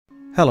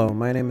Hello,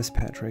 my name is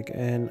Patrick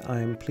and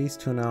I'm pleased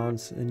to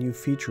announce a new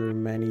feature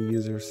many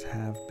users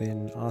have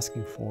been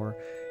asking for,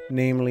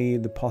 namely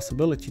the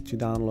possibility to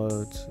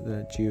download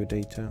the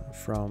geo-data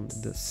from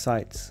the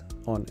sites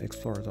on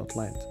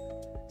explorer.land.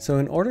 So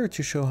in order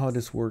to show how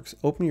this works,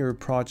 open your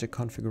project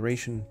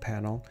configuration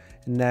panel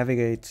and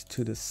navigate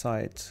to the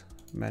site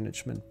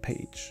management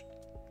page.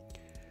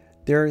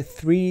 There are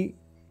three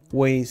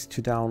ways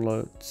to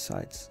download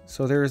sites.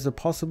 So there is a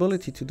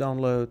possibility to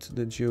download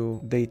the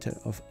geo-data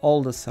of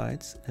all the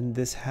sites, and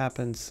this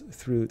happens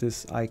through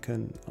this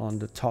icon on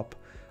the top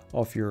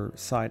of your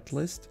site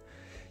list.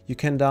 You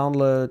can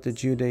download the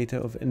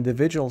geo-data of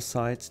individual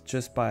sites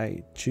just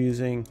by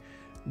choosing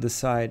the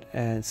site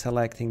and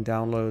selecting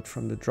download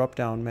from the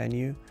drop-down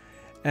menu.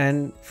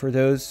 And for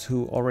those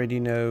who already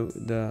know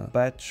the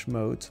batch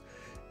mode,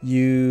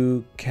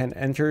 you can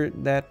enter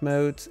that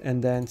mode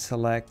and then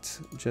select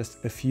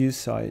just a few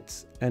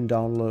sites and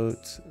download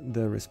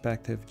the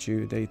respective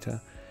geo-data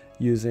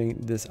using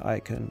this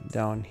icon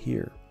down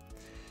here.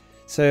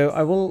 So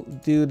I will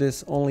do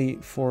this only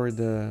for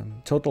the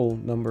total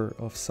number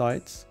of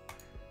sites.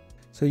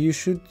 So you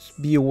should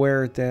be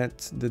aware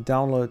that the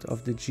download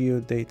of the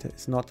geo-data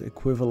is not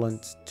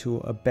equivalent to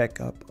a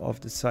backup of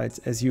the sites,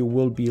 as you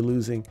will be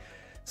losing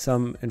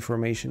some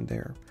information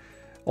there.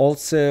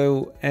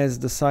 Also, as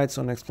the sites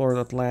on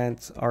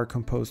explorer.land are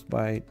composed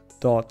by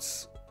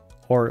dots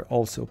or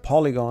also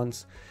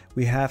polygons,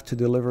 we have to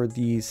deliver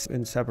these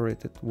in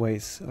separated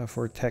ways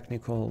for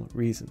technical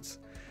reasons.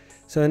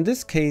 So in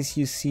this case,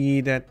 you see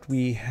that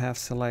we have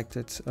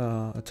selected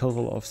a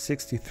total of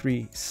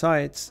 63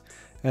 sites,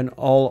 and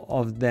all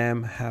of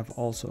them have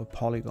also a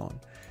polygon.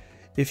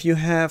 If you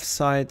have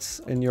sites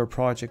in your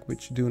project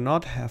which do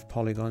not have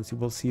polygons, you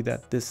will see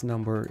that this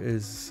number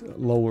is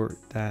lower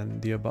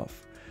than the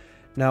above.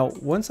 Now,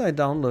 once I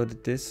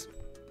downloaded this,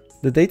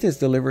 the data is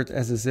delivered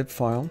as a zip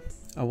file.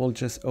 I will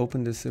just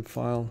open the zip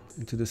file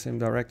into the same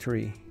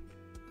directory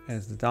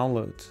as the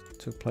download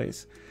took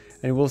place.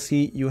 And you will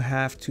see you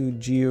have two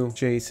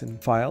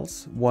GeoJSON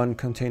files, one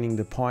containing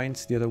the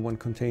points, the other one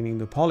containing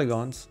the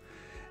polygons.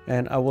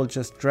 And I will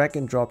just drag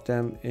and drop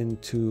them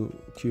into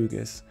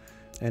QGIS.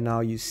 And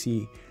now you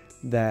see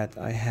that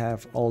I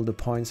have all the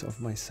points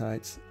of my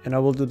sites. And I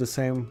will do the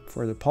same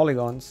for the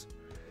polygons.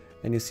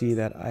 And you see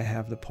that I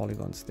have the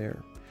polygons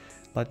there.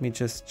 Let me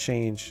just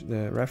change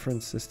the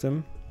reference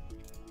system.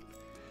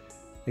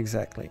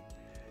 Exactly.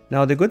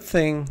 Now the good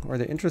thing, or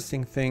the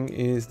interesting thing,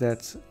 is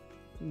that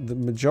the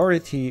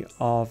majority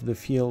of the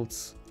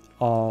fields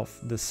of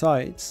the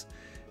sites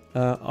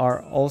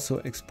are also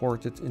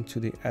exported into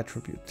the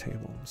attribute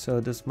table.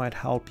 So this might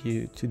help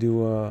you to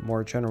do a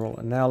more general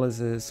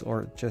analysis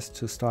or just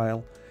to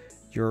style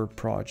your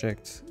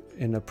project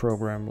in a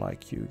program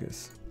like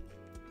QGIS.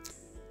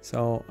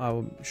 So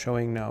I'm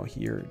showing now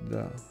here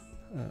the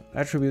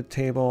attribute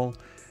table.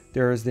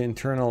 There is the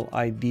internal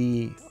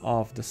ID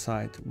of the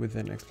site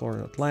within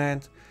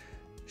explorer.land.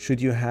 Should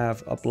you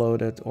have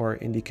uploaded or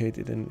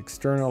indicated an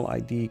external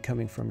ID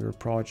coming from your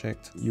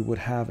project, you would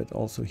have it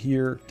also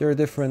here. There are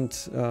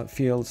different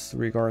fields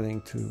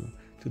regarding to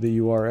the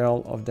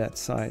URL of that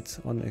site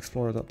on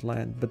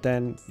explorer.land, but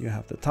then you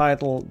have the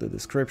title, the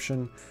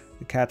description,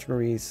 the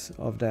categories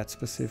of that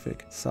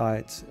specific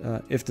site,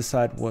 if the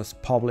site was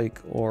public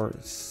or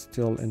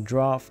still in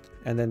draft,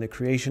 and then the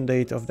creation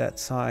date of that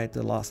site,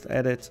 the last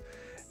edit,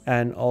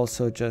 and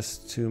also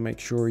just to make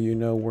sure you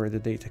know where the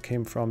data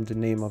came from, the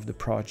name of the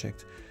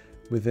project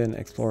within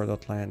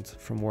explorer.land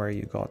from where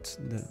you got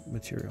the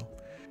material.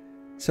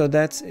 So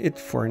that's it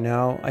for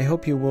now. I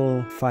hope you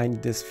will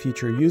find this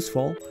feature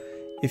useful.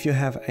 If you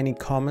have any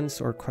comments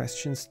or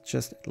questions,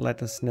 just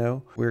let us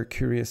know. We're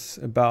curious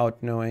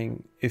about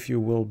knowing if you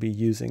will be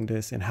using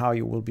this and how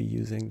you will be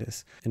using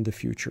this in the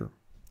future.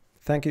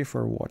 Thank you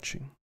for watching.